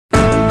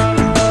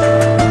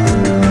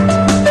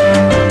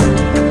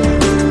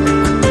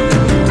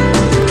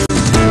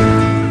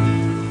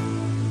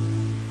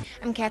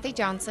Kathy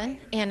Johnson,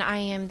 and I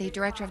am the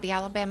director of the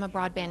Alabama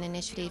Broadband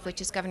Initiative,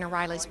 which is Governor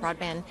Riley's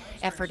broadband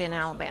effort in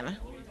Alabama.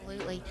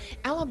 Absolutely.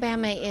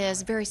 Alabama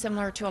is very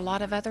similar to a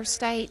lot of other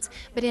states,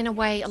 but in a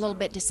way a little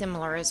bit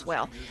dissimilar as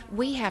well.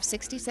 We have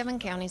 67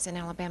 counties in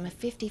Alabama,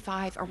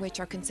 55 of which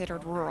are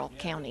considered rural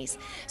counties.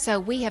 So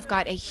we have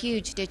got a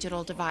huge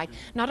digital divide.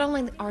 Not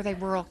only are they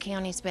rural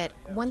counties, but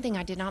one thing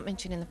I did not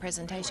mention in the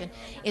presentation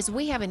is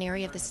we have an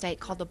area of the state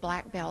called the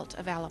Black Belt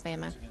of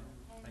Alabama.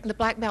 The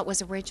Black Belt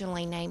was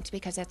originally named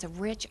because that's a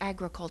rich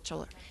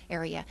agricultural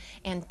area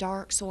and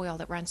dark soil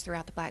that runs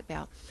throughout the Black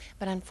Belt.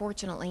 But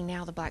unfortunately,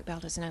 now the Black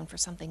Belt is known for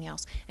something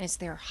else, and it's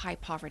their high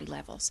poverty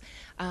levels.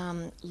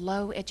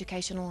 Low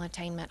educational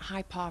attainment,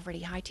 high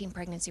poverty, high teen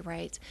pregnancy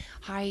rates,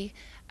 high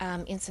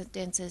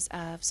incidences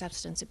of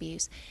substance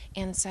abuse.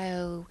 And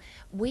so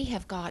we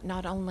have got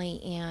not only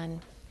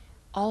in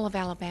all of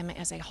Alabama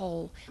as a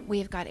whole, we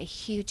have got a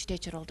huge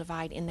digital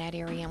divide in that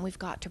area, and we've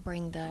got to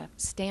bring the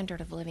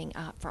standard of living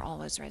up for all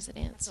those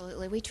residents.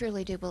 Absolutely. We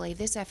truly do believe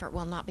this effort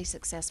will not be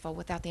successful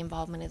without the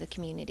involvement of the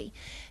community.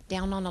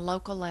 Down on a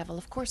local level,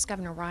 of course,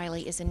 Governor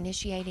Riley is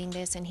initiating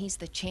this, and he's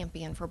the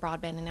champion for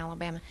broadband in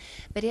Alabama,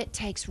 but it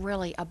takes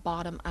really a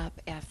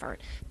bottom-up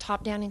effort.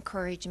 Top-down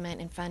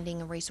encouragement and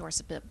funding and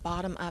resources, but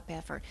bottom-up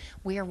effort.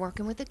 We are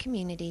working with the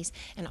communities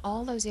and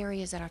all those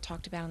areas that I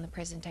talked about in the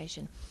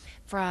presentation,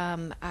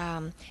 from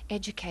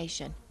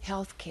education,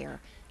 healthcare,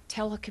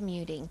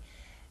 telecommuting,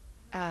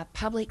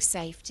 public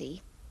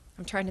safety.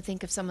 I'm trying to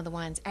think of some of the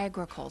ones,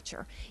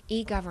 agriculture,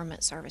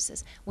 e-government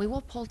services. We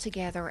will pull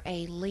together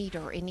a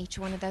leader in each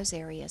one of those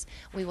areas.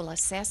 We will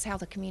assess how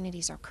the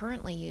communities are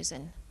currently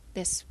using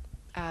this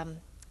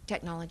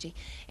technology,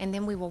 and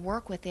then we will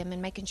work with them in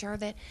making sure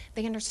that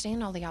they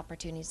understand all the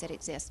opportunities that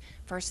exist.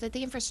 First, that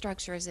the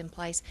infrastructure is in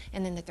place,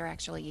 and then that they're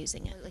actually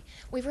using it.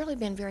 We've really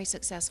been very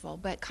successful,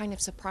 but kind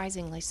of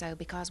surprisingly so,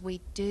 because we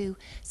do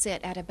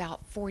sit at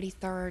about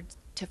 43rd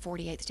to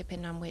 48th,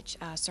 depending on which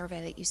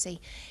survey that you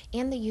see,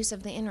 in the use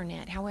of the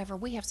internet. However,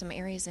 we have some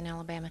areas in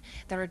Alabama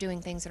that are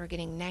doing things that are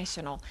getting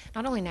national,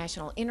 not only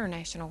national,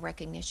 international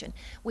recognition.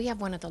 We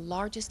have one of the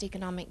largest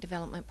economic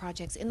development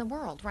projects in the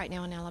world right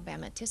now in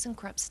Alabama.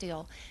 ThyssenKrupp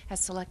Steel has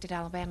selected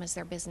Alabama as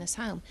their business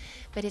home,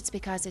 but it's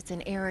because it's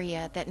an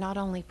area that not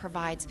only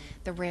provides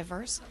the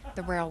rivers,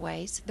 the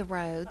railways, the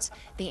roads,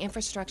 the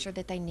infrastructure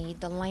that they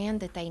need, the land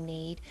that they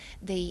need,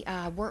 the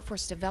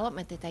workforce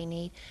development that they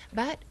need,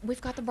 but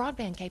we've got the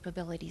broadband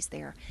capability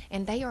there,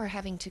 and they are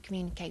having to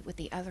communicate with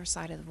the other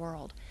side of the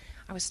world.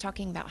 I was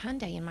talking about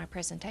Hyundai in my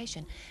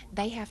presentation.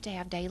 They have to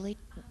have daily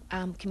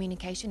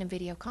communication and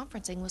video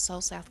conferencing with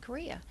Seoul, South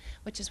Korea,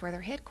 which is where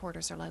their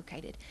headquarters are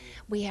located.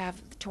 We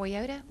have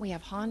Toyota, we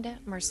have Honda,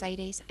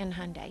 Mercedes, and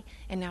Hyundai,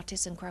 and now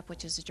ThyssenKrupp,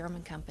 which is a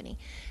German company.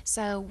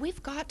 So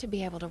we've got to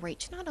be able to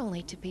reach not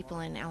only to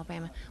people in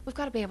Alabama, we've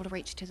got to be able to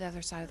reach to the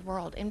other side of the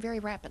world, and very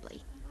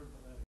rapidly.